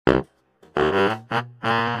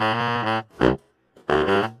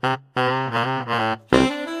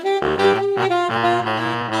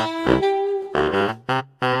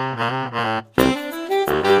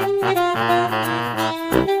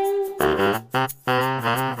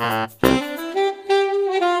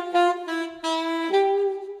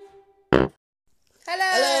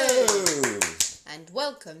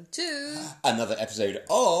Welcome to another episode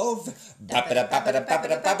of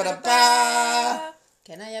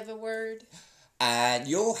Can I Have a Word? And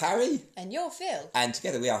you're Harry. And you're Phil. And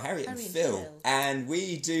together we are Harry and Phil. And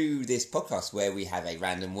we do this podcast where we have a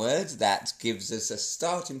random word that gives us a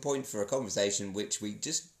starting point for a conversation, which we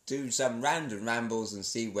just do some random rambles and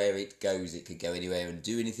see where it goes. It could go anywhere and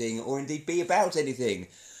do anything, or indeed be about anything.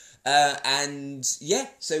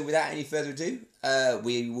 So without any further ado,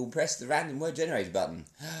 we will press the random word generator button.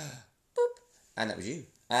 Boop. And that was you.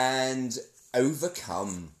 And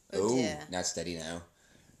overcome. Oh, now steady now.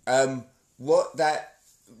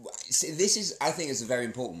 This is, I think, is a very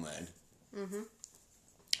important word.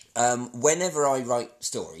 Mm-hmm. Whenever I write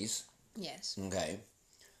stories, yes, okay,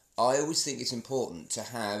 I always think it's important to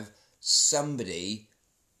have somebody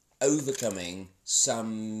overcoming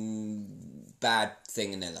some bad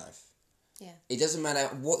thing in their life. Yeah. It doesn't matter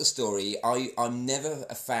what the story. I'm never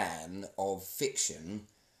a fan of fiction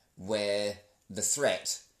where the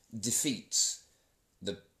threat defeats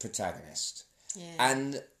the protagonist. Yeah.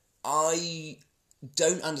 And I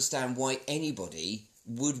don't understand why anybody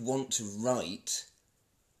would want to write,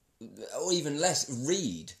 or even less,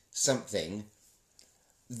 read something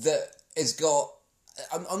that has got...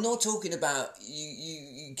 I'm not talking about...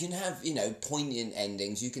 You can have, poignant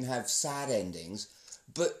endings, you can have sad endings,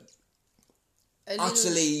 but a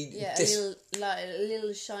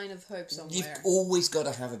little shine of hope somewhere. You've always got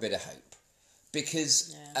to have a bit of hope.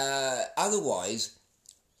 Because otherwise,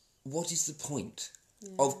 what is the point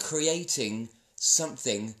of creating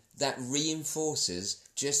something that reinforces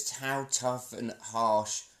just how tough and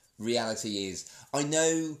harsh reality is? I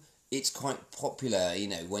know it's quite popular,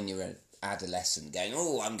 when you're an adolescent going,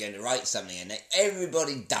 I'm going to write something, and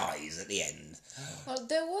everybody dies at the end. Well,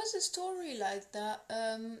 there was a story like that.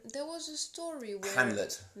 There was a story where...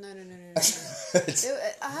 Hamlet. No.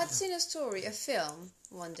 I had seen a film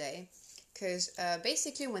one day, because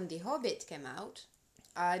basically when The Hobbit came out,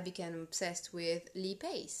 I became obsessed with Lee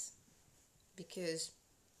Pace. Because,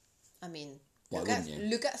 look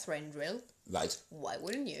at Thranduil. Right. Why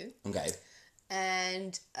wouldn't you? Okay.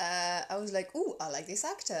 And I was like, I like this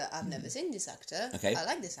actor. I've never seen this actor. Okay. I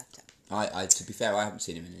like this actor. I to be fair, I haven't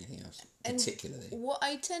seen him in anything else, particularly. What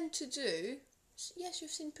I tend to do... Yes,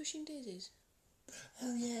 you've seen Pushing Daisies.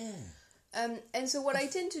 Oh, yeah. And so what I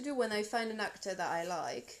tend to do when I find an actor that I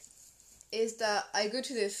like is that I go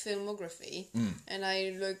to their filmography and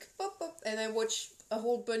I look, and I watch a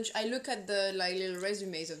whole bunch. I look at the little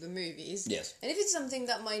resumes of the movies. Yes. And if it's something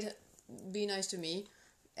that might be nice to me,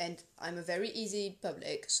 and I'm a very easy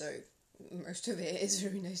public, so most of it is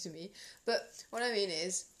very nice to me. But what I mean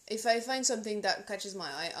is, if I find something that catches my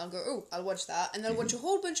eye, I'll go, I'll watch that. And I'll watch a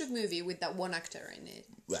whole bunch of movie with that one actor in it.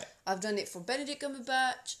 Right. I've done it for Benedict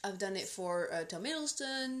Cumberbatch. I've done it for Tom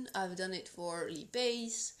Hiddleston. I've done it for Lee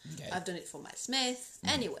Pace. Okay. I've done it for Matt Smith.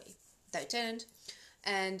 Anyway, David Tennant.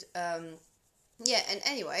 And, and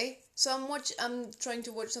anyway, so I'm trying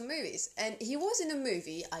to watch some movies. And he was in a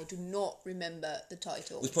movie, I do not remember the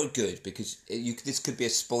title. It was probably good, because this could be a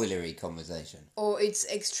spoilery conversation. Or it's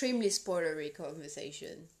extremely spoilery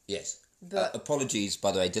conversation. Yes. But apologies,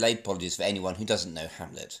 by the way, delayed apologies for anyone who doesn't know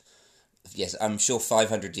Hamlet. Yes, I'm sure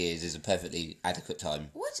 500 years is a perfectly adequate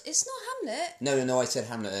time. What? It's not Hamlet? No, I said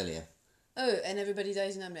Hamlet earlier. Oh, and everybody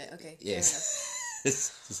dies in Hamlet. Okay. Yes.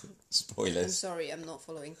 Spoilers. I'm sorry, I'm not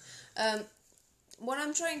following. What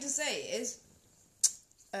I'm trying to say is...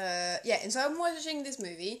 and so I'm watching this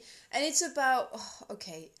movie, and it's about...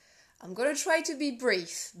 I'm going to try to be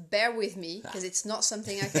brief. Bear with me, because it's not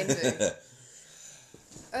something I can do.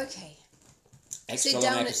 Okay. Extra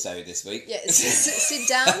long episode this week. Yeah, sit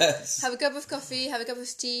down, have a cup of coffee, have a cup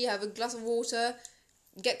of tea, have a glass of water,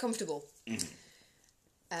 get comfortable.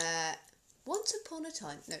 Once upon a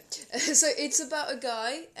time, no. So it's about a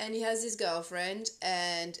guy, and he has his girlfriend,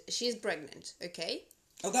 and she's pregnant, okay?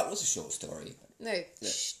 Oh, that was a short story. No. Yeah.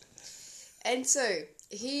 And so,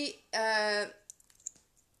 he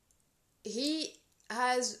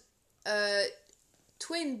has a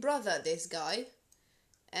twin brother, this guy,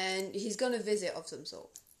 and he's gonna visit of some sort.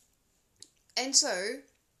 And so,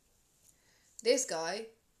 this guy,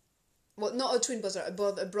 well, not a twin brother, a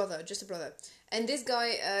brother, just a brother. And this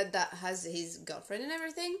guy that has his girlfriend and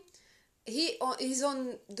everything, he's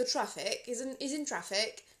on the traffic, he's in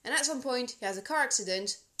traffic, and at some point he has a car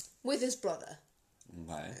accident with his brother.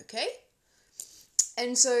 Right. Okay?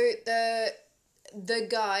 And so the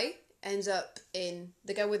guy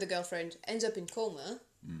the guy with the girlfriend ends up in coma.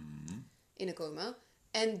 In a coma.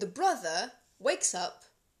 And the brother wakes up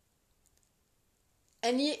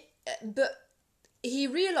and he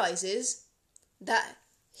realizes that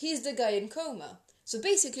he's the guy in coma. So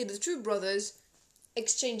basically the two brothers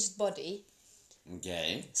exchanged body.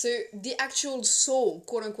 Okay. So the actual soul,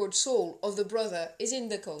 quote unquote soul of the brother is in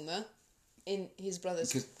the coma, in his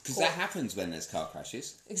brother's Because that happens when there's car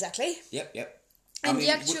crashes. Exactly. Yep. And the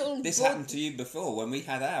actual this happened to you before when we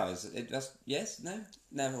had ours. Yes, no,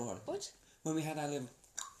 never. What? When we had our little.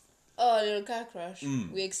 Oh, a little car crash.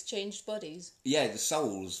 We exchanged bodies. Yeah, the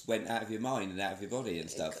souls went out of your mind and out of your body and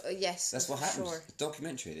stuff. Yes, That's what happened. Sure. A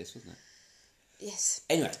documentary, this wasn't it? Yes.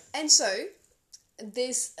 Anyway. And so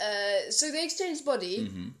so they exchanged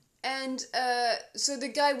body, and so the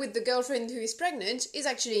guy with the girlfriend who is pregnant is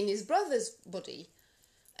actually in his brother's body,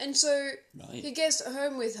 and so he gets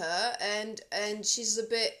home with her, and she's a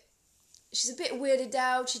bit weirded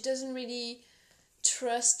out. She doesn't really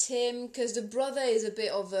trust him because the brother is a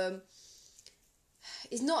bit of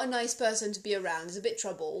he's not a nice person to be around. He's a bit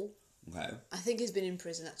trouble. Okay. I think he's been in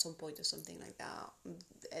prison at some point or something like that.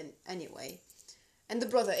 And anyway, and the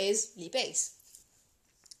brother is Lee Pace.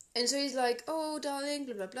 And so he's like, oh, darling,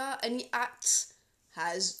 blah, blah, blah. And he acts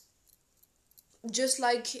as just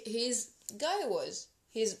like his guy was,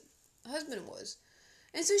 his husband was.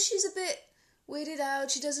 And so she's a bit weirded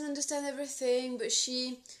out. She doesn't understand everything, but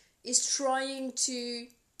she is trying to,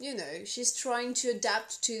 she's trying to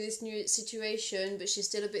adapt to this new situation, but she's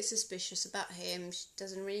still a bit suspicious about him. She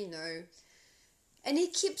doesn't really know. And he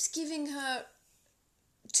keeps giving her,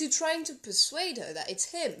 trying to persuade her that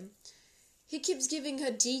it's him. He keeps giving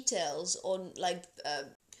her details on, like,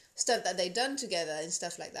 stuff that they've done together and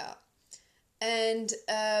stuff like that. And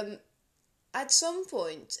at some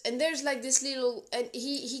point, and there's, like, this little... And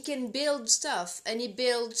he can build stuff, and he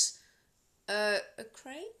builds a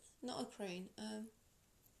crane? Not a crane.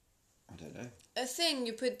 I don't know. A thing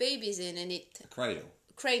you put babies in, and it... A cradle.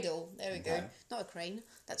 Cradle, there we go. Not a crane,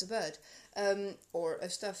 that's a bird. Or a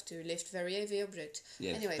stuff to lift very heavy object.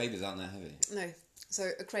 Yeah, anyway, babies aren't that heavy. No.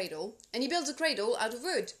 So a cradle, and he builds a cradle out of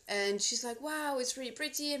wood, and she's like, wow, it's really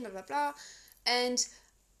pretty, and blah blah blah. And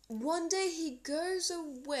one day he goes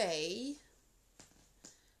away,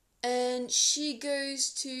 and she's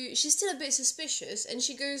still a bit suspicious, and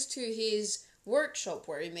she goes to his workshop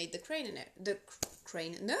where he made the crane in it.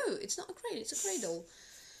 No, it's not a crane, it's a cradle.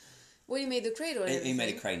 Where he made the cradle and he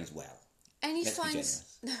made a crane as well. And he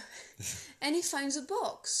finds a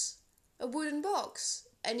box, a wooden box,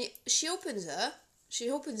 and she opens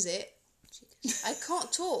it. I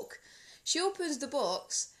can't talk. She opens the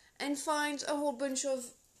box and finds a whole bunch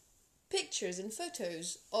of pictures and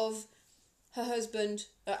photos of her husband,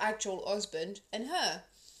 her actual husband, and her.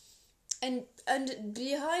 And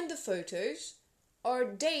behind the photos are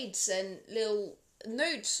dates and little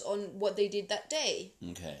notes on what they did that day.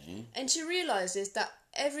 Okay. And she realizes that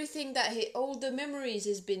everything that all the memories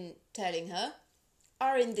he's been telling her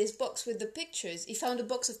are in this box with the pictures. He found a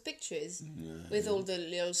box of pictures with all the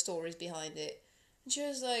little stories behind it. And she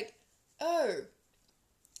was like, oh,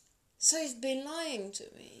 so he's been lying to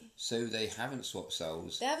me. So they haven't swapped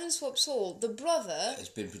souls. They haven't swapped soul. The brother has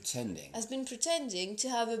been pretending to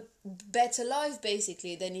have a better life,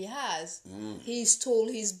 basically, than he has. He's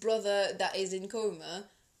told his brother that is in coma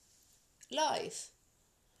life.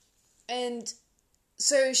 And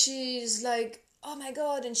so she's like, oh my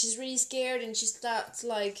god, and she's really scared, and she starts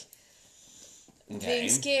like being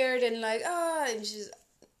scared and like, and she's...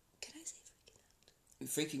 Can I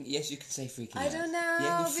say freaking out? Yes, you can say freaking out. I don't know.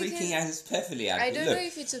 Yeah, freaking out is perfectly accurate. I don't know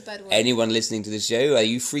if it's a bad word. Anyone listening to the show, are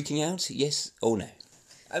you freaking out? Yes or no?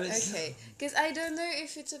 Okay, because I don't know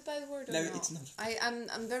if it's a bad word or not. No, it's not.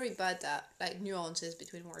 I'm very bad at like nuances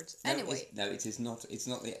between words. No, anyway. It is not. It's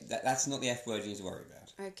not that's not the F word you need to worry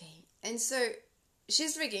about. Okay, and so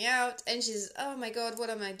she's freaking out, and she's, oh my god, what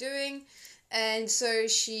am I doing? And so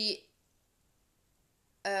she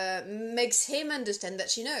makes him understand that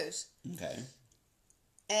she knows. Okay.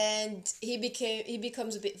 And he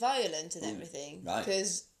becomes a bit violent and everything. Right.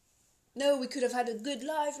 Because, no, we could have had a good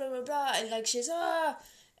life, blah, blah, blah. And, like, she's,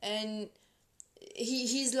 and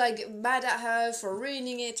he's, like, mad at her for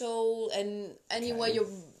ruining it all. And anyway, your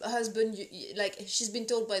husband, like, she's been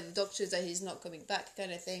told by the doctors that he's not coming back,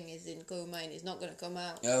 kind of thing. He's in coma and he's not going to come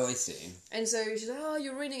out. Oh, I see. And so she's like, oh,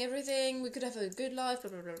 you're ruining everything. We could have a good life,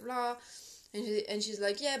 blah, blah, blah, blah. And she's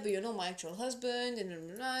like, yeah, but you're not my actual husband, and blah,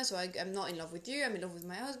 blah, blah, so I'm not in love with you, I'm in love with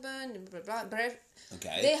my husband, and blah, blah, blah. But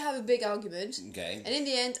they have a big argument. Okay. And in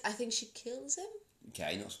the end, I think she kills him.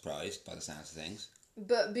 Okay, not surprised by the sounds of things.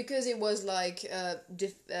 But because it was like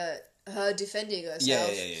her defending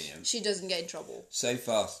herself, Yeah. she doesn't get in trouble. So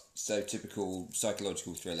fast, so typical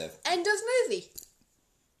psychological thriller. End of movie.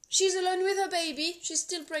 She's alone with her baby. She's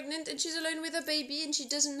still pregnant, and she's alone with her baby, and she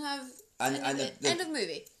doesn't have. End of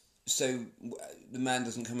movie. So the man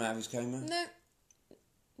doesn't come out of his coma? No.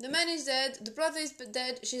 The man is dead. The brother is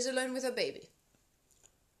dead. She's alone with her baby.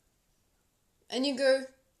 And you go,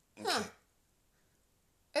 huh.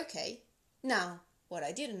 Okay. Now, what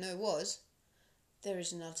I didn't know was there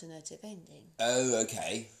is an alternative ending. Oh,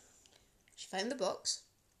 okay. She found the box.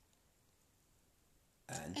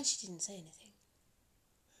 And she didn't say anything.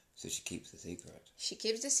 So she keeps the secret. She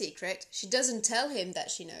keeps the secret. She doesn't tell him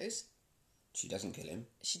that she knows. She doesn't kill him.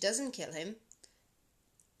 She doesn't kill him.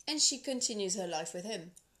 And she continues her life with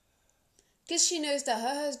him. Because she knows that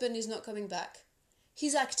her husband is not coming back.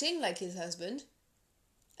 He's acting like his husband.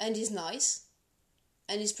 And he's nice.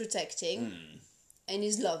 And he's protecting. And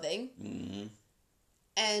he's loving. Mm-hmm.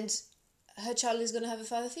 And her child is going to have a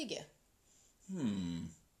father figure.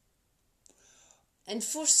 And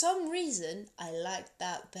for some reason, I like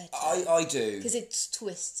that better. I do. Because it's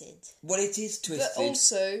twisted. Well, it is twisted. But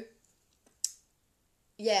also,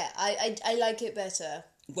 yeah, I like it better.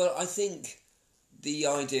 Well, I think the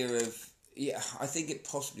idea of... Yeah, I think it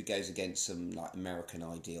possibly goes against some like American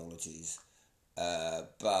ideologies,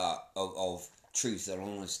 but of truth and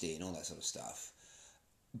honesty and all that sort of stuff.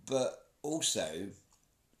 But also,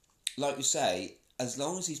 like you say, as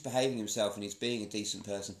long as he's behaving himself and he's being a decent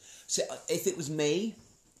person. So if it was me,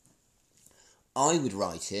 I would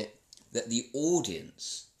write it that the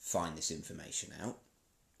audience find this information out.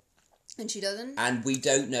 And she doesn't? And we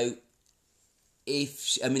don't know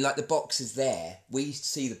if... I mean, like, the box is there. We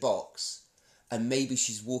see the box, and maybe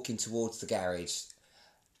she's walking towards the garage,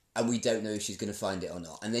 and we don't know if she's going to find it or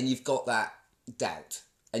not. And then you've got that doubt.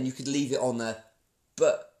 And you could leave it on there,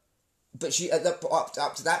 but she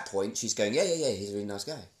up to that point, she's going, yeah, he's a really nice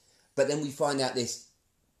guy. But then we find out this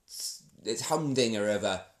humdinger of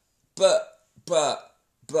a, but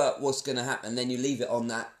what's going to happen? And then you leave it on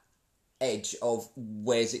that edge of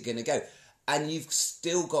where's it going to go? And you've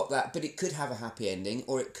still got that, but it could have a happy ending,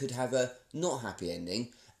 or it could have a not happy ending.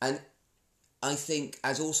 And I think,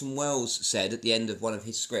 as Orson Welles said at the end of one of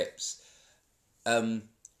his scripts, the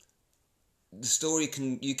story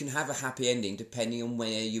you can have a happy ending depending on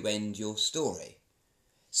where you end your story.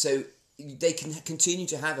 So they can continue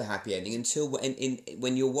to have a happy ending until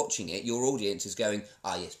when you're watching it, your audience is going,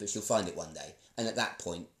 yes, but she'll find it one day. And at that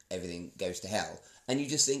point, everything goes to hell. And you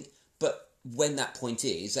just think, but when that point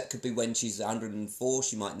is, that could be when she's 104,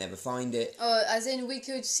 she might never find it. Oh, as in we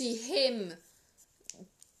could see him,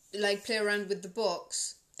 like, play around with the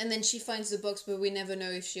box, and then she finds the box, but we never know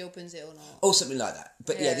if she opens it or not. Or something like that.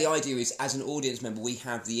 But yeah, the idea is, as an audience member, we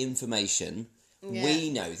have the information, we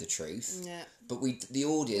know the truth, but the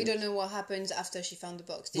audience... We don't know what happens after she found the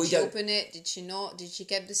box. Did she open it? Did she not? Did she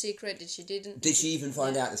keep the secret? Did she didn't? Did she even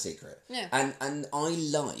find out the secret? Yeah. And I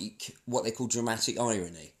like what they call dramatic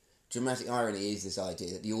irony. Dramatic irony is this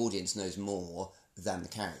idea that the audience knows more than the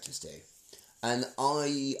characters do. And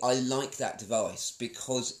I like that device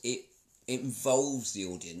because it involves the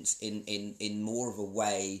audience in more of a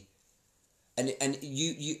way, and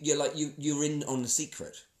you're in on the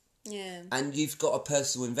secret. Yeah. And you've got a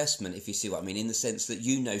personal investment, if you see what I mean, in the sense that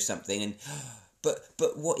you know something, and but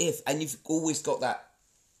what if? And you've always got that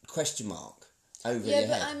question mark over your head.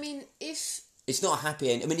 Yeah, but I mean, if it's not a happy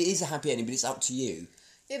ending, I mean, it is a happy ending, but it's up to you.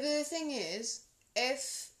 Yeah, but the thing is,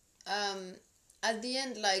 if at the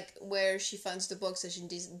end, like, where she finds the box and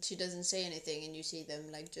she doesn't say anything, and you see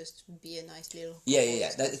them, like, just be a nice little... Yeah.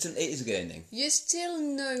 It is a good ending. You still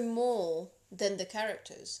know more than the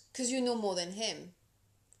characters, because you know more than him.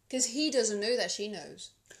 Because he doesn't know that she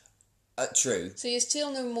knows. True. So you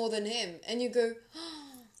still know more than him, and you go...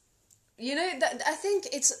 You know, I think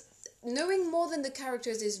it's... Knowing more than the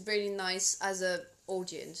characters is really nice as a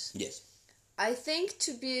audience. Yes. I think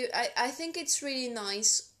it's really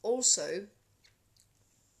nice also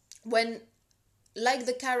when, like,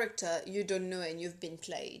 the character you don't know and you've been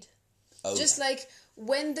played. Oh. Just like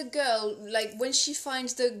when the girl, like, when she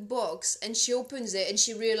finds the box and she opens it and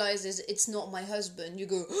she realizes it's not my husband, you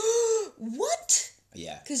go, what?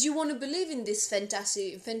 Yeah. Because you want to believe in this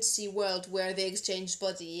fantasy world where they exchange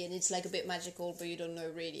body and it's like a bit magical, but you don't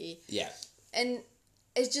know really. Yeah. And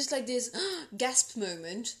it's just like this gasp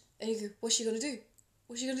moment. And you go, what's she going to do?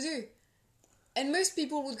 What's she going to do? And most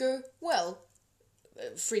people would go, well,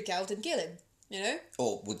 freak out and kill him, you know?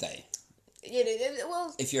 Or would they? Yeah,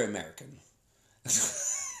 well... If you're American.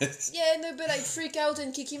 Yeah, no, but like freak out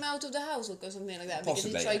and kick him out of the house or something like that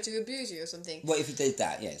Possibly, because he tried to abuse you or something. What if he did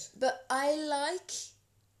that? Yes. But I like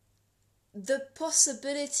the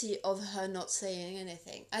possibility of her not saying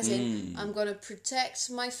anything. As in, I'm going to protect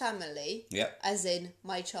my family. Yep. As in,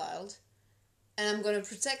 my child. And I'm going to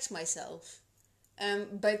protect myself.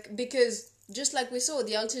 But because, just like we saw,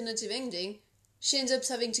 the alternative ending, she ends up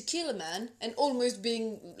having to kill a man and almost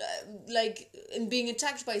being, and being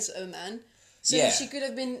attacked by a man. So Yeah. she could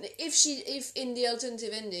have been, if in the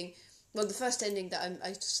alternative ending, well, the first ending that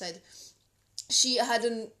I said, she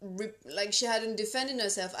hadn't defended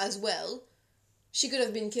herself as well, she could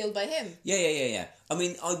have been killed by him. Yeah. I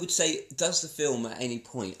mean, I would say, does the film at any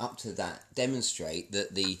point up to that demonstrate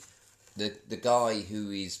that the guy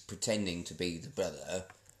who is pretending to be the brother,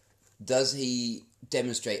 does he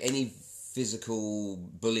demonstrate any physical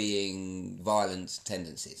bullying, violent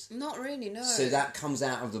tendencies? Not really, no. So that comes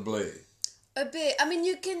out of the blue. A bit. I mean,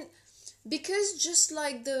 you can, because just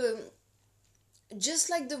like the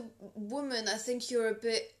woman, I think you're a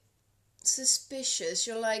bit suspicious.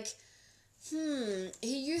 You're like, he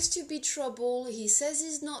used to be trouble. He says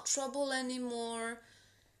he's not trouble anymore.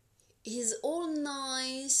 He's all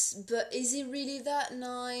nice, but is he really that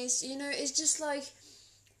nice? You know, it's just like,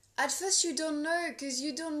 at first you don't know, because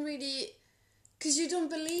you don't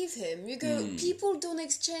believe him. You go, people don't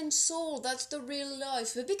exchange soul, that's the real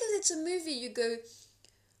life. But because it's a movie, you go,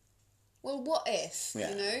 well, what if,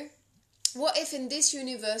 you know? What if in this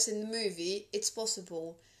universe, in the movie, it's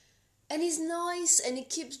possible? And he's nice, and he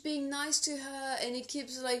keeps being nice to her, and he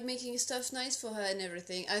keeps, like, making stuff nice for her and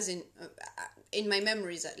everything, as in my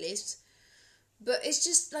memories, at least. But it's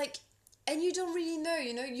just, like, and you don't really know,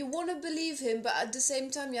 you know? You want to believe him, but at the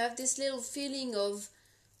same time, you have this little feeling of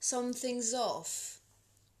something's off.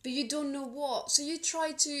 But you don't know what. So you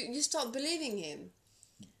start believing him.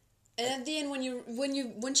 And at the end,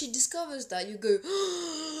 when she discovers that, you go,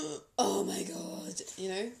 oh my God, you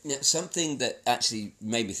know? Now, something that actually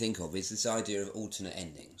made me think of is this idea of alternate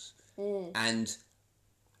endings. And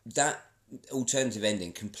that alternative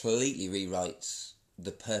ending completely rewrites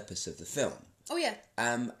the purpose of the film. Oh, yeah.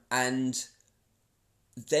 And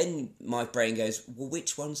then my brain goes, well,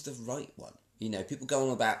 which one's the right one? You know, people go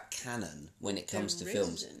on about canon when it comes to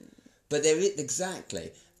films. But there is,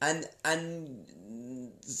 exactly. And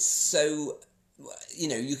so, you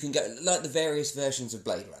know, you can go, like the various versions of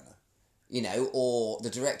Blade Runner, you know, or the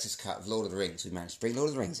director's cut of Lord of the Rings. We managed to bring Lord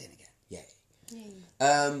of the Rings in again.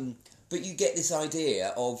 Yay. But you get this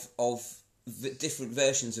idea of different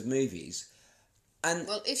versions of movies. And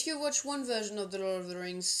well, if you watch one version of The Lord of the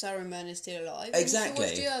Rings, Saruman is still alive. Exactly.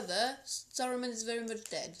 And if you watch the other, Saruman is very much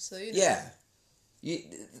dead. So, you know. Yeah.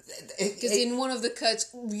 Because in one of the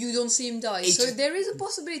cuts, you don't see him die. So there is a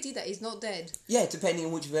possibility that he's not dead. Yeah, depending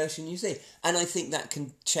on which version you see. And I think that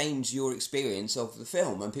can change your experience of the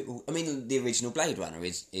film. And people, I mean, the original Blade Runner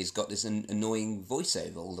is got this annoying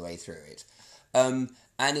voiceover all the way through it.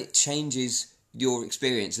 And it changes your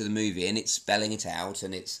experience of the movie, and it's spelling it out,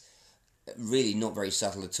 and it's really not very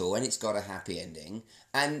subtle at all, and it's got a happy ending.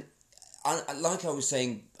 And like I was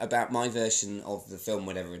saying about my version of the film,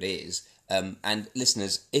 whatever it is, and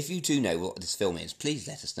listeners, if you do know what this film is, please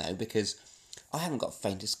let us know, because I haven't got the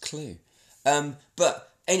faintest clue.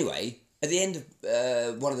 But anyway, at the end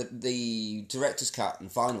of one of the director's cut and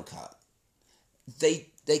final cut, they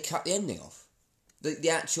cut the ending off.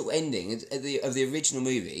 The actual ending of the original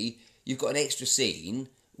movie, you've got an extra scene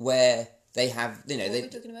where they have, you know... What are we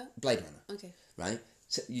talking about? Blade Runner. Okay. Right?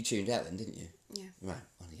 So you tuned out then, didn't you? Yeah. Right,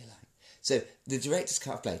 what do you like? So, the director's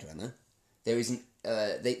cut of Blade Runner, there isn't...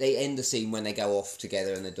 they end the scene when they go off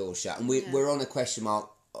together and the door's shut, and we're on a question mark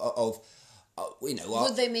of you know...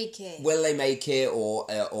 Will they make it? Will they make it,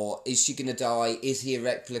 or is she going to die? Is he a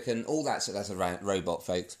replicant? All that, so that's a robot,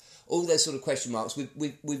 folks. All those sort of question marks.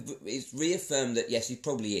 It's reaffirmed that, yes, he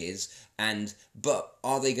probably is, but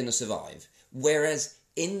are they going to survive? Whereas...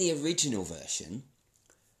 in the original version,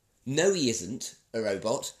 no, he isn't a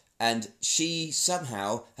robot, and she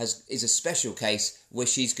somehow is a special case where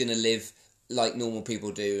she's going to live like normal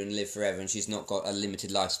people do and live forever, and she's not got a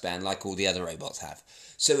limited lifespan like all the other robots have.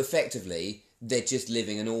 So effectively, they're just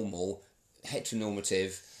living a normal,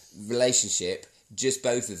 heteronormative relationship, just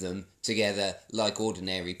both of them together like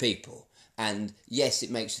ordinary people. And yes,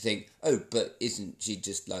 it makes you think, oh, but isn't she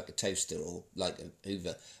just like a toaster or like a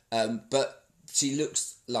Hoover? But she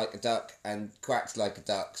looks like a duck and quacks like a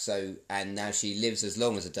duck, and now she lives as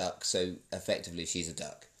long as a duck, so effectively she's a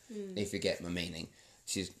duck, if you get my meaning.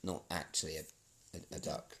 She's not actually a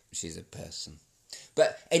duck, she's a person.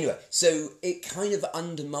 But anyway, so it kind of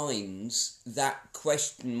undermines that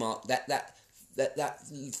question mark, that that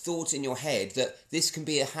thought in your head that this can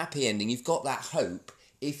be a happy ending. You've got that hope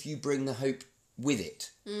if you bring the hope with it.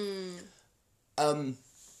 I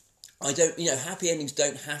don't, happy endings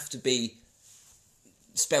don't have to be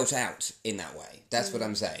spelt out in that way. That's what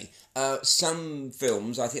I'm saying. Some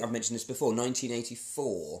films, I think I've mentioned this before,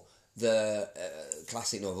 1984, the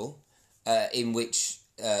classic novel, in which,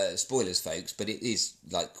 spoilers folks, but it is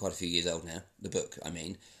like quite a few years old now, the book,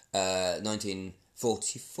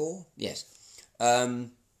 1944, yes.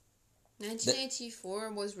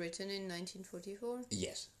 1984 was written in 1944?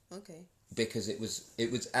 Yes. Okay. Because it was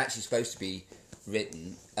actually supposed to be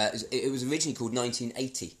written, it was originally called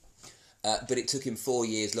 1980. But it took him 4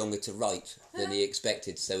 years longer to write than he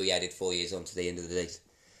expected, so he added 4 years on to the end of the date.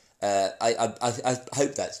 I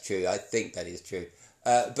hope that's true. I think that is true.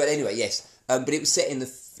 But anyway, yes. But it was set in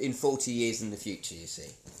 40 years in the future, you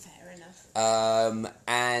see. Fair enough.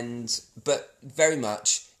 But very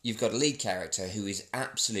much, you've got a lead character who is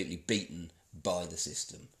absolutely beaten by the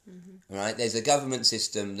system. Mm-hmm. Right? There's a government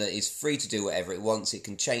system that is free to do whatever it wants. It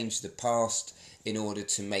can change the past in order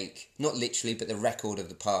to make, not literally, but the record of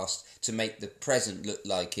the past, to make the present look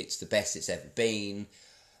like it's the best it's ever been,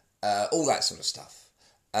 all that sort of stuff.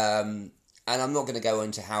 And I'm not going to go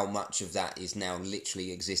into how much of that is now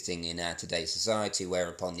literally existing in our today's society,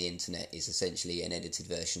 whereupon the internet is essentially an edited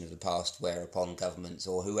version of the past, whereupon governments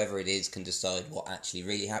or whoever it is can decide what actually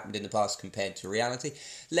really happened in the past compared to reality.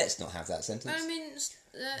 Let's not have that sentence. I mean,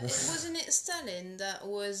 wasn't it Stalin that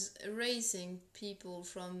was erasing people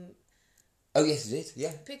from... Oh yes, it did.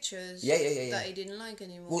 Yeah, pictures. Yeah. That he didn't like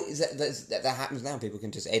anymore. Well, that happens now. People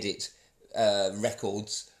can just edit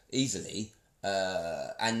records easily,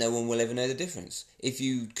 and no one will ever know the difference. If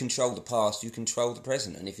you control the past, you control the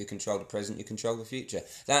present, and if you control the present, you control the future.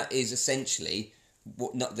 That is essentially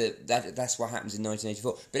that's what happens in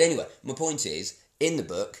 1984. But anyway, my point is, in the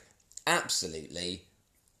book, absolutely,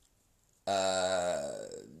 the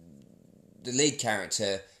lead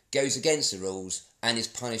character goes against the rules and is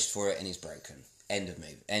punished for it and is broken. End of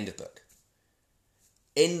movie. End of book.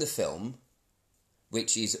 In the film,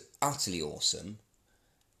 which is utterly awesome,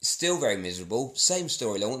 still very miserable, same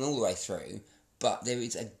storyline all the way through, but there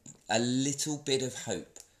is a little bit of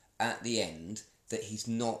hope at the end that he's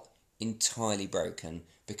not entirely broken,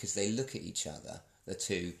 because they look at each other, the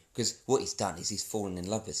two, because what he's done is he's fallen in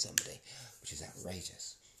love with somebody, which is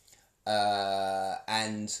outrageous.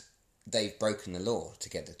 And they've broken the law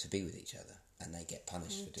together to be with each other, and they get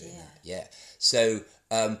punished for doing that. Yeah. So,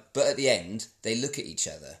 but at the end, they look at each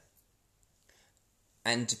other,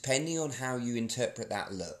 and depending on how you interpret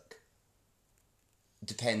that look,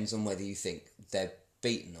 depends on whether you think they're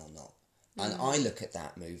beaten or not. And I look at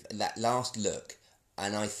that that last look,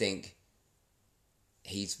 and I think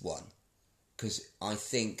he's won, because I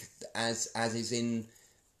think as is in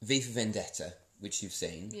V for Vendetta, which you've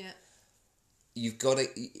seen. Yeah. You've got to.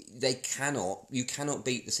 You cannot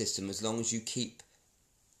beat the system as long as you keep.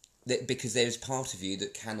 Because there is part of you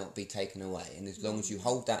that cannot be taken away, and as long as you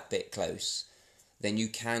hold that bit close, then you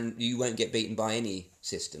won't get beaten by any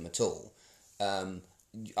system at all.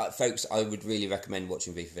 Folks, I would really recommend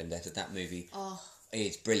watching V for Vendetta. That movie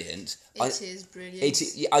is brilliant. It is brilliant.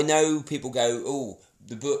 I know people go, "Oh,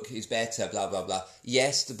 the book is better." Blah blah blah.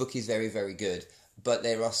 Yes, the book is very very good, but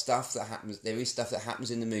there is stuff that happens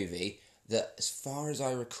in the movie that, as far as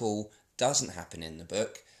I recall, doesn't happen in the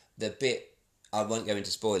book. The bit, I won't go into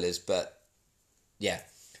spoilers, but yeah,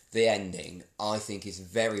 the ending, I think, is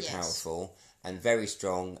very powerful and very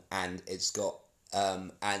strong, and it's got,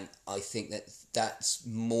 and I think that's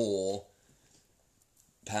more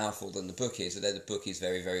powerful than the book is, although the book is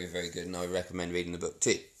very, very, very good, and I recommend reading the book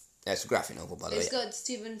too. It's a graphic novel, by the way. It's got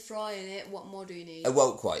Stephen Fry in it. What more do you need?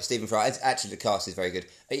 Well, quite. Stephen Fry. Actually, the cast is very good.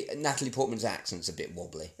 Natalie Portman's accent's a bit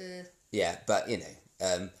wobbly. Yeah, but, you know.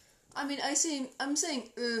 I mean, I'm saying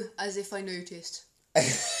as if I noticed.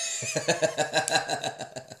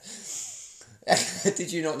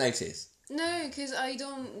 Did you not notice? No, because I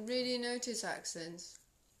don't really notice accents.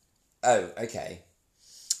 Oh, okay.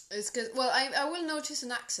 It's because, well, I will notice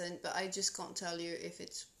an accent, but I just can't tell you if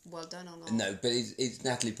it's well done or not. No, but it's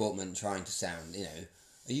Natalie Portman trying to sound, you know,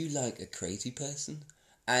 are you like a crazy person?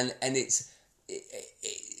 And there's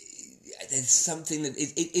something that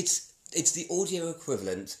it's the audio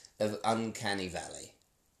equivalent of Uncanny Valley.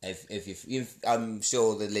 If you've, I'm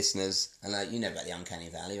sure the listeners, and you know about the Uncanny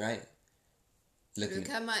Valley, right? Look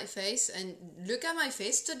at my face,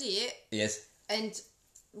 study it. Yes. And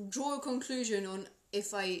draw a conclusion on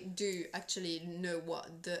if I do actually know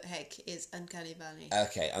what the heck is Uncanny Valley.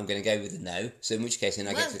 Okay, I'm going to go with the no. So in which case, then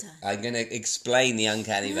I'm going to explain the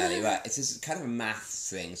Uncanny Valley. Right, it's kind of a maths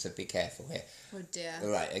thing, so be careful here. Oh dear.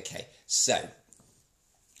 Right, okay. So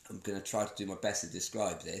I'm going to try to do my best to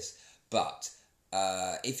describe this, but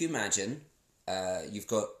if you imagine you've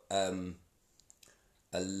got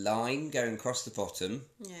a line going across the bottom,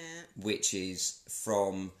 which is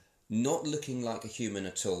from not looking like a human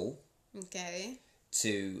at all,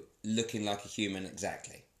 to looking like a human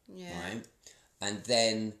exactly, right? And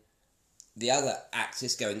then the other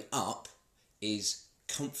axis going up is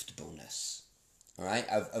comfortableness, all right,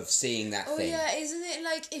 of seeing that thing. Oh yeah, isn't it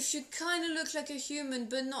like if you kind of look like a human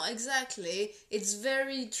but not exactly, it's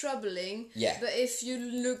very troubling. Yeah. But if you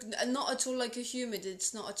look not at all like a human,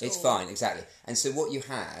 it's not at all. It's fine, exactly. And so what you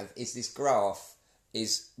have is this graph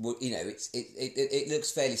is, you know, it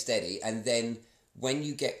looks fairly steady, and then when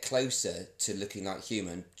you get closer to looking like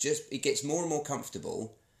human, it gets more and more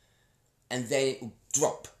comfortable, and then it will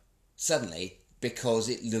drop suddenly because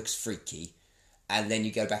it looks freaky, and then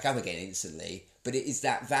you go back up again instantly. But it is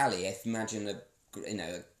that valley. If you imagine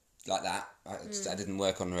like that. That didn't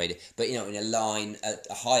work on the radio, but you know, in a line,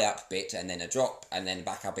 a high up bit, and then a drop, and then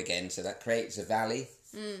back up again. So that creates a valley.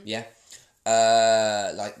 Yeah,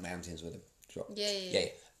 like mountains with a drop. Yeah.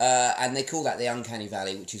 And they call that the uncanny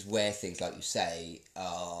valley, which is where things, like you say,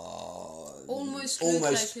 are almost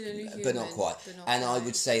like a human, but not quite. I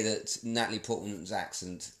would say that Natalie Portman's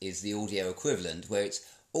accent is the audio equivalent, where it's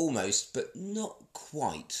almost, but not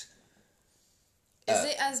quite. Is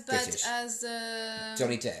it as bad British. as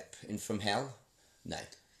Johnny Depp in From Hell? No.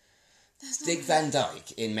 That's not Dick Van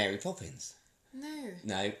Dyke in Mary Poppins?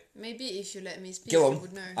 No. Maybe if you let me speak, Go I on.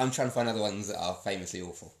 would know. I'm trying to find other ones that are famously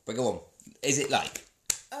awful. But go on. Is it like?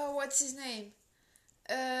 Oh, what's his name?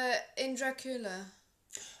 In Dracula.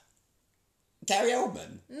 Gary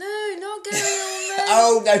Oldman? No, not Gary Oldman.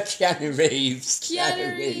 Oh no, Keanu Reeves.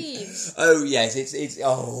 Keanu Reeves. Oh yes, it's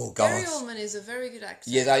oh god. Gary Oldman is a very good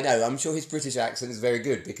actor. Yes, I know. I'm sure his British accent is very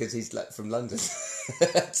good because he's from London.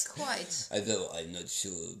 Quite. Although I'm not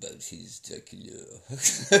sure about his Dracula.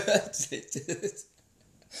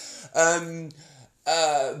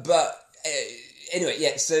 But anyway,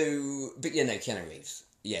 yeah. So, but yeah, no, Keanu Reeves.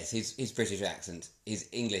 Yes, his British accent, his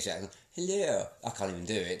English accent. Hello, I can't even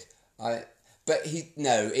do it. But he's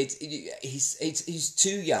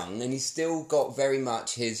too young, and he's still got very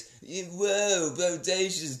much his whoa,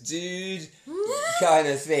 bodacious dude kind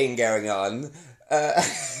of thing going on.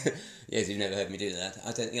 Yes, you've never heard me do that.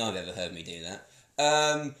 I don't think I've ever heard me do that.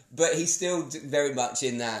 But he's still very much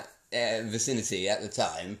in that vicinity at the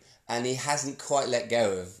time, and he hasn't quite let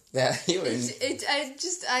go of that.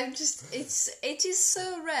 It is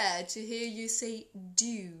so rare to hear you say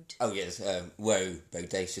dude. Oh yes, whoa,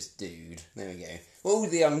 bodacious dude. There we go. Well, all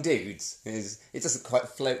the young dudes, it doesn't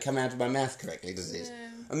quite come out of my mouth correctly, does it?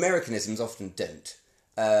 No. Americanisms often don't.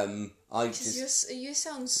 You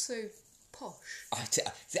sound so posh.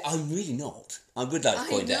 I'm really not. I would like to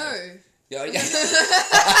point out. I know. I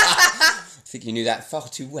think you knew that far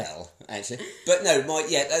too well, actually. But no,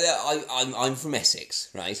 I'm from Essex,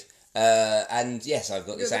 right? And yes, I've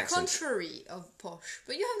got this accent. You're the contrary of posh,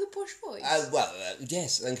 but you have the posh voice.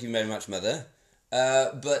 Yes, thank you very much, Mother.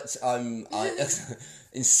 But I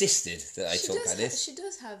insisted that I talk like this. She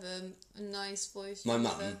does have a nice voice. My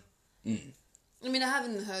mum. I mean, I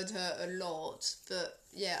haven't heard her a lot, but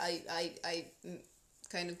yeah, I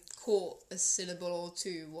kind of caught a syllable or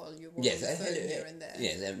two while you were on the phone here and there.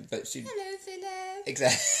 Yes, but she... Hello, Philip.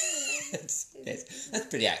 Exactly. Yes, that's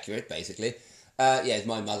pretty accurate, basically. Yes,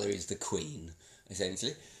 my mother is the queen,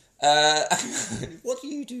 essentially. What do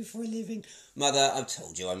you do for a living? Mother, I've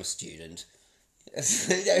told you I'm a student. Anyway,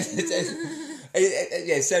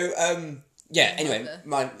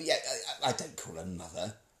 I don't call her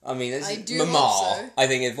mother. I mean, it's I do mama. also. I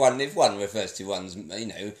think if one refers to one's,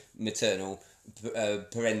 maternal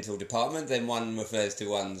parental department, then one refers to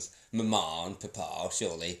one's mama and papa,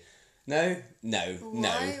 surely. No.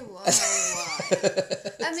 Why?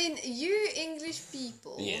 I mean, you English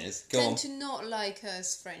people tend to not like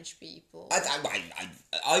us French people.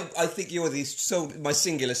 I think you're my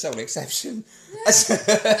singular sole exception.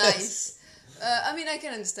 Nice. I mean, I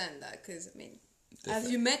can understand that because, have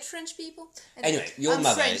you met French people? Anyway, your I'm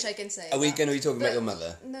mother. French, I can say. Are we going to be talking about your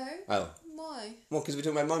mother? No. Oh. Why? Well, because we're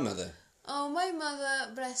talking about my mother. Oh, my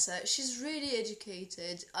mother, bless her, she's really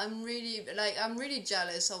educated. I'm really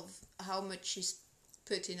jealous of how much she's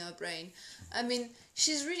put in her brain. I mean,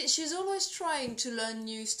 she's always trying to learn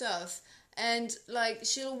new stuff, and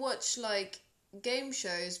she'll watch game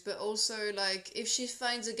shows, but also if she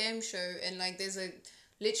finds a game show and there's a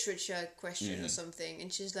literature question or something,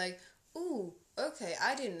 and she's like, ooh, okay,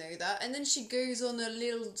 I didn't know that. And then she goes on a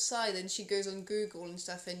little side and she goes on Google and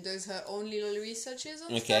stuff and does her own little researches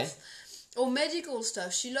on stuff. or medical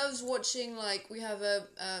stuff. She loves watching, like, we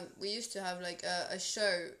used to have like a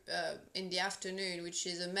show in the afternoon, which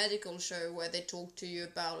is a medical show where they talk to you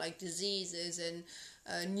about like diseases and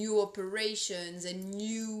new operations and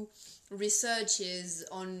new researches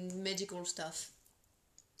on medical stuff.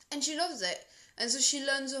 And she loves it. And so she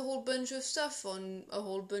learns a whole bunch of stuff on a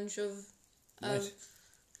whole bunch of Right.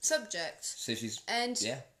 subjects. So she's And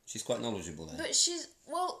she's quite knowledgeable then. but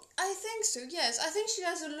I think so, yes. I think she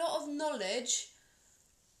has a lot of knowledge.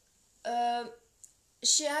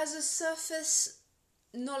 She has a surface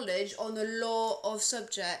knowledge on a lot of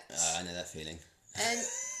subjects. I know that feeling. And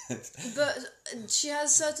but she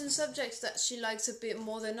has certain subjects that she likes a bit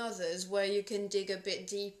more than others, where you can dig a bit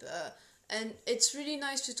deeper. And it's really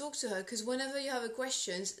nice to talk to her, because whenever you have a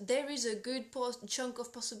question, there is a good chunk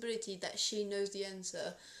of possibility that she knows the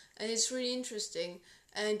answer. And it's really interesting.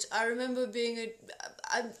 And I remember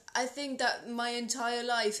I think that my entire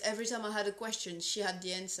life, every time I had a question, she had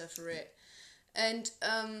the answer for it. And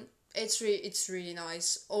it's really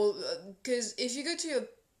nice. Because if you go to your...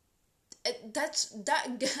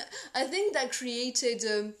 I think that created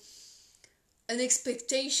an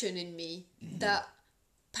expectation in me that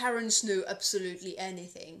parents know absolutely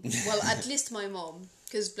anything. Well, at least my mom,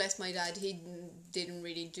 because bless my dad, he didn't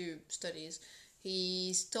really do studies.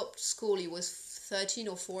 He stopped school, he was 13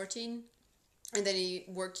 or 14, and then he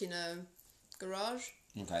worked in a garage.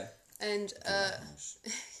 Okay. And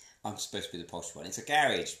I'm supposed to be the posh one. It's a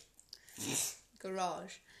garage.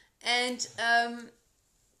 Garage. And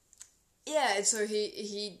yeah, so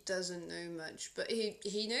he doesn't know much, but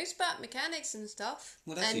he knows about mechanics and stuff.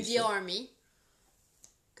 Well, that's and useful. the army,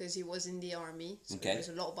 because he was in the army, so Okay. he knows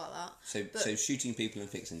a lot about that. So shooting people and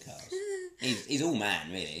fixing cars. he's all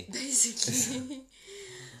man, really. Basically.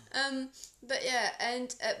 But yeah,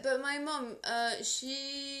 and but my mom,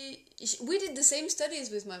 we did the same studies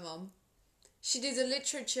with my mom. She did a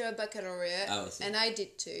literature baccalaureate, Oh, I see. and I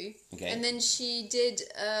did too. Okay. And then she did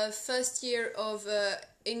first year of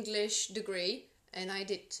English degree, and I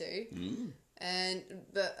did too. And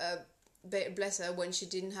but bless her, when she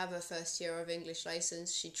didn't have her first year of English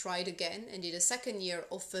license, she tried again and did a second year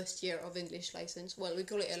of first year of English license. Well, we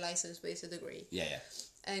call it a license, but it's a degree. Yeah.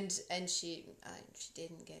 And she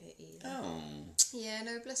didn't get it either. Oh. Yeah,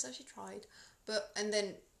 no, bless her, she tried. But, and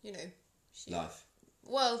then, you know, she... Life.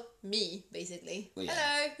 Well, me, basically. Well,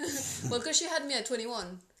 yeah. Hello! Well, because she had me at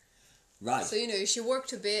 21. Right. So, you know, she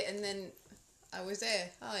worked a bit and then I was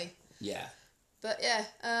there. Hi. Yeah. But, yeah,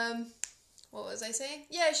 what was I saying?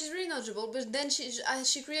 Yeah, she's really knowledgeable, but then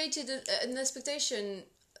she created an expectation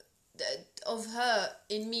of her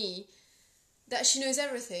in me that she knows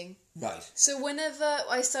everything. Right. So whenever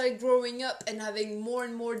I started growing up and having more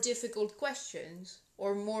and more difficult questions,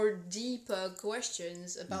 or more deeper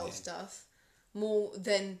questions about stuff, more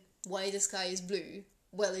than why the sky is blue,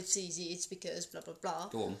 well, it's easy, it's because blah blah blah.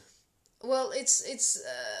 Go on. Well, it's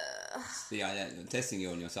See, I'm testing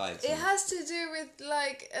you on your side. it has to do with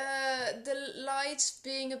like the light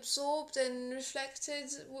being absorbed and reflected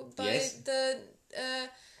by the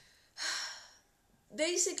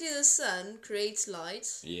basically the sun creates light.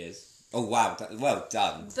 Yes. Oh wow! Well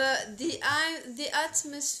done. But the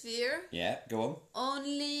atmosphere Go on.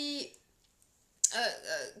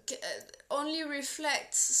 only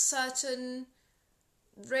reflects certain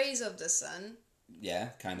rays of the sun. Yeah,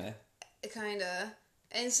 kinda.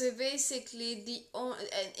 And so basically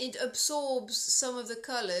it absorbs some of the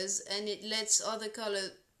colors and it lets other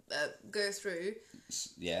color go through.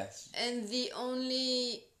 Yes. And the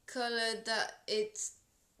only color that it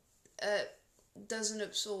doesn't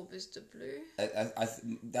absorb is the blue.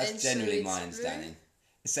 That's And generally so it's my understanding.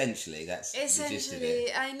 Essentially, that's the gist of Essentially,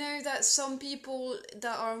 it. I know that some people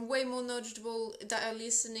that are way more knowledgeable that are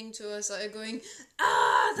listening to us are going,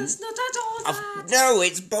 that's not at all that. No,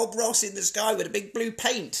 it's Bob Ross in the sky with a big blue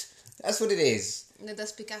paint. That's what it is. No,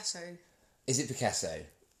 that's Picasso. Is it Picasso?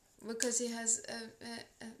 Because he has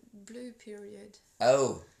a blue period.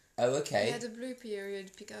 Oh, He okay. had a blue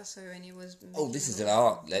period, Picasso, and he was... Oh, this is an making a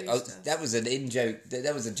lot art. of blue Oh, stuff. that was an in-joke.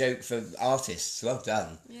 That was a joke for artists. Well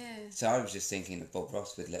done. Yeah. So I was just thinking of Bob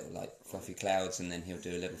Ross with little, like, fluffy clouds, and then he'll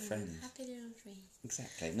do a little friend. Happy little tree.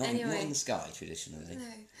 Exactly. Not Anyway. in the sky, traditionally. No.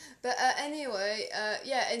 But anyway,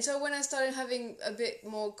 yeah, and so when I started having a bit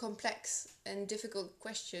more complex and difficult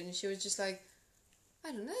questions, she was just like,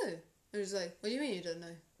 I don't know. I was like, what do you mean you don't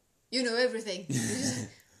know? You know everything.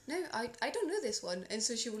 No, I don't know this one. And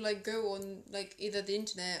so she would like go on like either the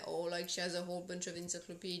internet or like she has a whole bunch of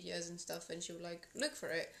encyclopedias and stuff and she would like look for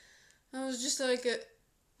it. I was just like,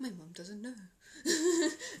 my mom doesn't know.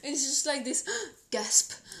 It's just like this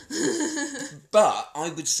gasp. But I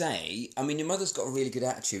would say, I mean, your mother's got a really good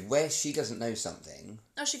attitude. Where she doesn't know something,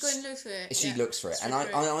 Oh, she go and look for it. she looks for it. And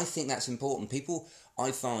I think that's important. People,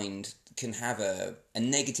 I find, can have a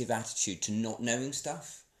negative attitude to not knowing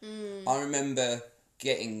stuff. I remember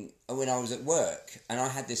when I was at work, and I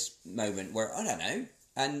had this moment where, I don't know,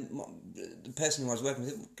 and the person who I was working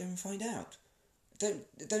with said, well, go and find out.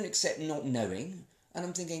 Don't accept not knowing. And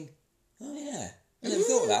I'm thinking, oh yeah, I never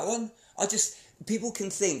thought of that one. People can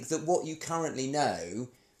think that what you currently know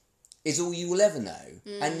is all you will ever know,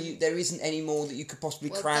 and there isn't any more that you could possibly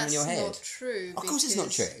cram in your head. That's not true. Of course it's not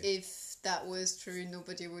true. If that was true,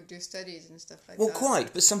 nobody would do studies and stuff like Well, that.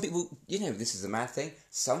 quite, but some people, this is a mad thing,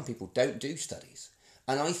 some people don't do studies.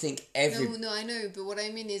 And I think No, I know, but what I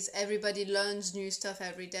mean is everybody learns new stuff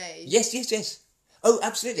every day. Yes. Oh,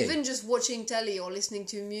 absolutely. Even just watching telly or listening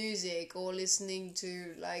to music or listening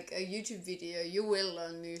to, like, a YouTube video, you will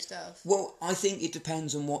learn new stuff. Well, I think it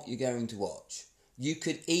depends on what you're going to watch. You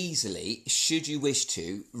could easily, should you wish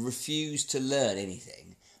to, refuse to learn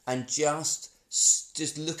anything and just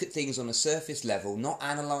look at things on a surface level, not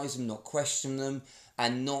analyse them, not question them,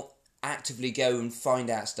 and not actively go and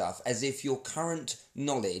find out stuff as if your current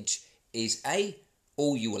knowledge is A,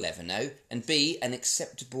 all you will ever know, and B, an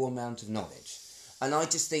acceptable amount of knowledge. And I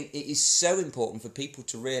just think it is so important for people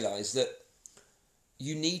to realise that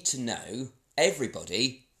you need to know,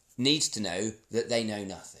 everybody needs to know that they know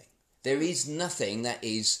nothing. There is nothing that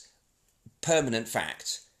is permanent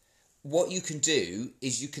fact. What you can do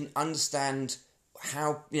is you can understand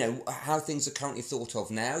how things are currently thought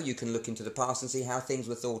of now. You can look into the past and see how things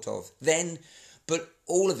were thought of then. But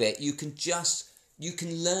all of it, you can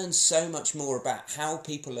learn so much more about how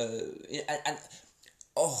people are...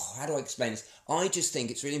 how do I explain this? I just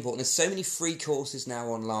think it's really important. There's so many free courses now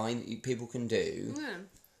online that people can do. Yeah.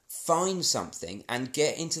 Find something and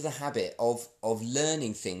get into the habit of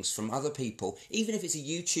learning things from other people. Even if it's a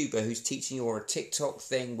YouTuber who's teaching you, or a TikTok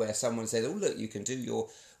thing where someone says, oh, look, you can do your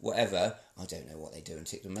whatever. I don't know what they do in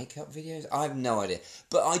TikTok. Makeup videos? I have no idea.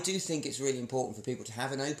 But I do think it's really important for people to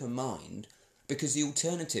have an open mind, because the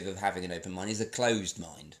alternative of having an open mind is a closed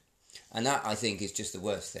mind. And that, I think, is just the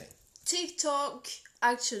worst thing. TikTok...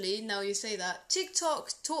 Actually, now you say that, TikTok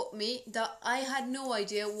taught me that I had no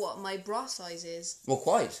idea what my bra size is. Well,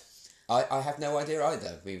 quite. I have no idea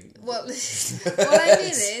either. Well, what I mean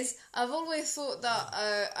is, I've always thought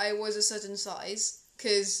that I was a certain size,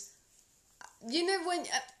 because, when...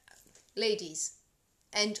 ladies,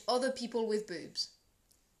 and other people with boobs.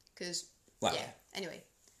 Because, anyway.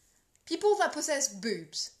 People that possess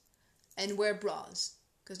boobs and wear bras...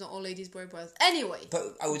 Because not all ladies wear bras. Anyway.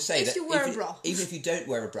 But I would say if you wear a bra. Even if you don't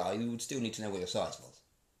wear a bra, you would still need to know what your size was.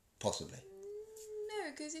 Possibly.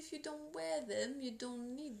 No, because if you don't wear them, you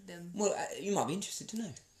don't need them. Well, you might be interested to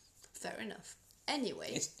know. Fair enough.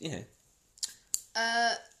 Anyway. It's,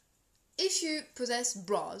 if you possess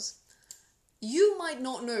bras, you might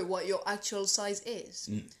not know what your actual size is.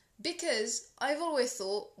 Because I've always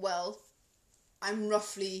thought, well, I'm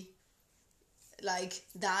roughly... like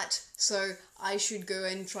that, so I should go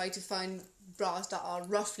and try to find bras that are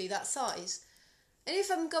roughly that size. And if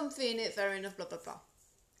I'm comfy in it, fair enough, blah, blah, blah.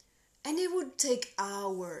 And it would take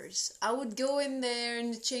hours. I would go in there in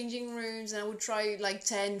the changing rooms and I would try like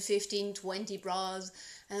 10, 15, 20 bras.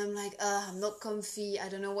 And I'm like, I'm not comfy, I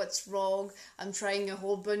don't know what's wrong. I'm trying a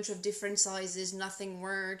whole bunch of different sizes, nothing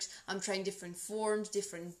works. I'm trying different forms,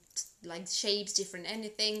 different like shapes, different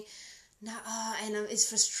anything. And it's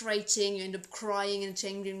frustrating. You end up crying in a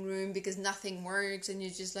changing room because nothing works, and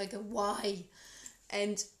you're just like, why?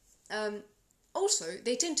 And also,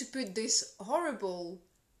 they tend to put this horrible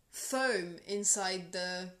foam inside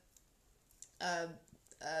the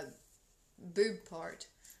boob part.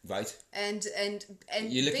 Right. And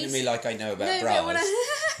you're looking at me like I know about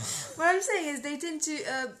bras. What I'm saying is they tend to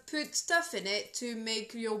put stuff in it to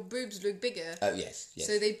make your boobs look bigger. Oh, yes.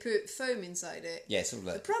 So they put foam inside it. Yeah, sort of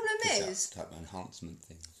like... The problem is... type of enhancement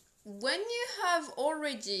things. When you have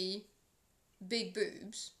already big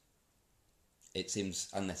boobs... It seems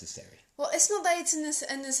unnecessary. Well, it's not that it's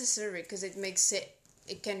unnecessary, because it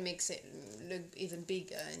can make it look even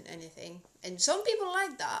bigger and anything. And some people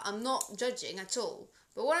like that. I'm not judging at all.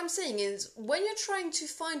 But what I'm saying is, when you're trying to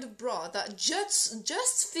find a bra that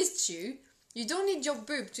just fits you, you don't need your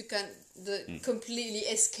boob to completely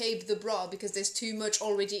escape the bra because there's too much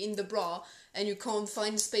already in the bra and you can't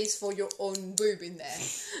find space for your own boob in there.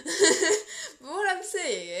 But what I'm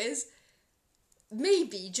saying is,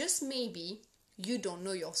 maybe, just maybe, you don't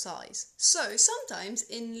know your size. So sometimes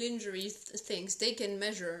in lingerie things, they can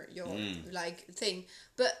measure your like thing.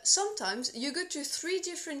 But sometimes you go to 3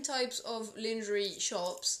 different types of lingerie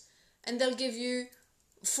shops and they'll give you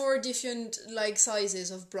 4 different like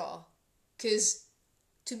sizes of bra. Because,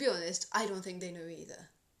 to be honest, I don't think they know either.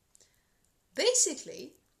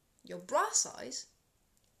 Basically, your bra size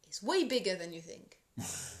is way bigger than you think.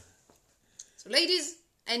 So ladies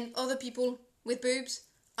and other people with boobs,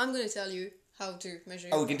 I'm going to tell you how to measure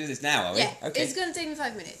your we can do this now, are we? Yeah, Okay. it's going to take me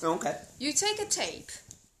 5 minutes. Oh, okay. You take a tape.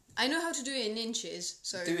 I know how to do it in inches,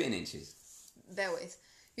 so... Do it in inches. Bear with.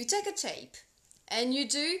 You take a tape, and you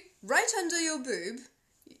do, right under your boob,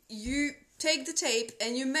 you take the tape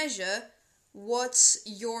and you measure what's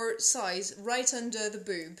your size right under the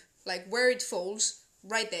boob. Like where it falls,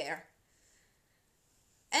 right there.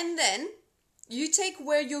 And then, you take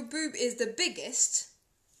where your boob is the biggest,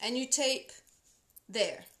 and you tape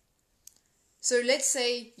there. So let's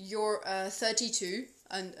say you're 32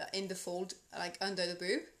 in the fold, like under the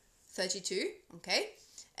boob, 32, okay?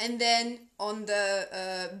 And then on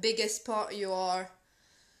the biggest part you are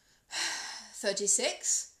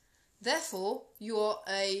 36, therefore you are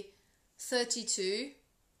a 32,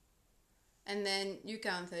 and then you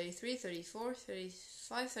count 33, 34,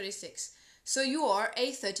 35, 36. So you are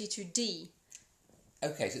a 32D.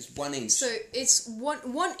 Okay, so it's 1 inch. So it's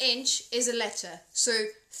 1 inch is a letter. So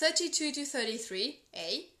 32 to 33,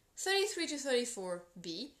 A. 33 to 34,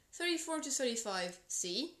 B. 34 to 35,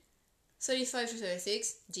 C. 35 to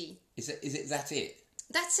 36, G. Is it that it?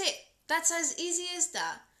 That's it. That's as easy as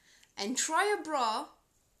that. And try a bra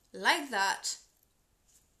like that.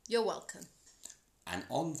 You're welcome. And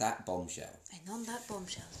on that bombshell.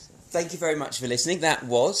 Thank you very much for listening. That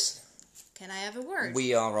was... Can I have a word?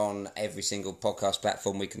 We are on every single podcast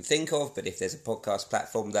platform we can think of, but if there's a podcast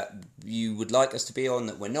platform that you would like us to be on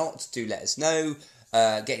that we're not, do let us know.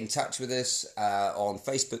 Get in touch with us on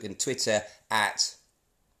Facebook and Twitter at...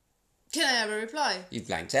 Can I have a reply? You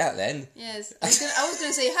blanked out then. Yes. I was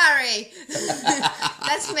going to say Harry.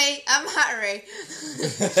 That's me. I'm Harry.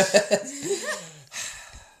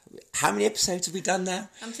 How many episodes have we done now?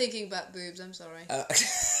 I'm thinking about boobs. I'm sorry.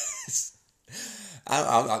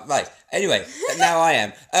 Right. Anyway, now I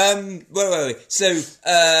am. Where were we? So,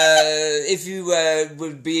 if you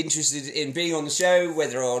would be interested in being on the show,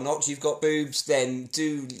 whether or not you've got boobs, then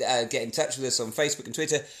do get in touch with us on Facebook and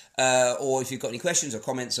Twitter. Or if you've got any questions or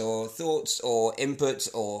comments or thoughts or input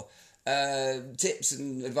or tips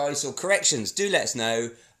and advice or corrections, do let us know.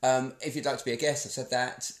 If you'd like to be a guest, I've said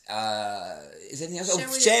that. Is there anything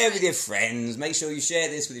else? Share with your friends. Make sure you share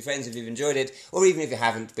this with your friends if you've enjoyed it, or even if you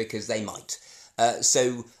haven't, because they might.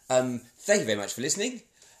 So, thank you very much for listening,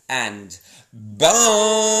 and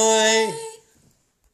bye!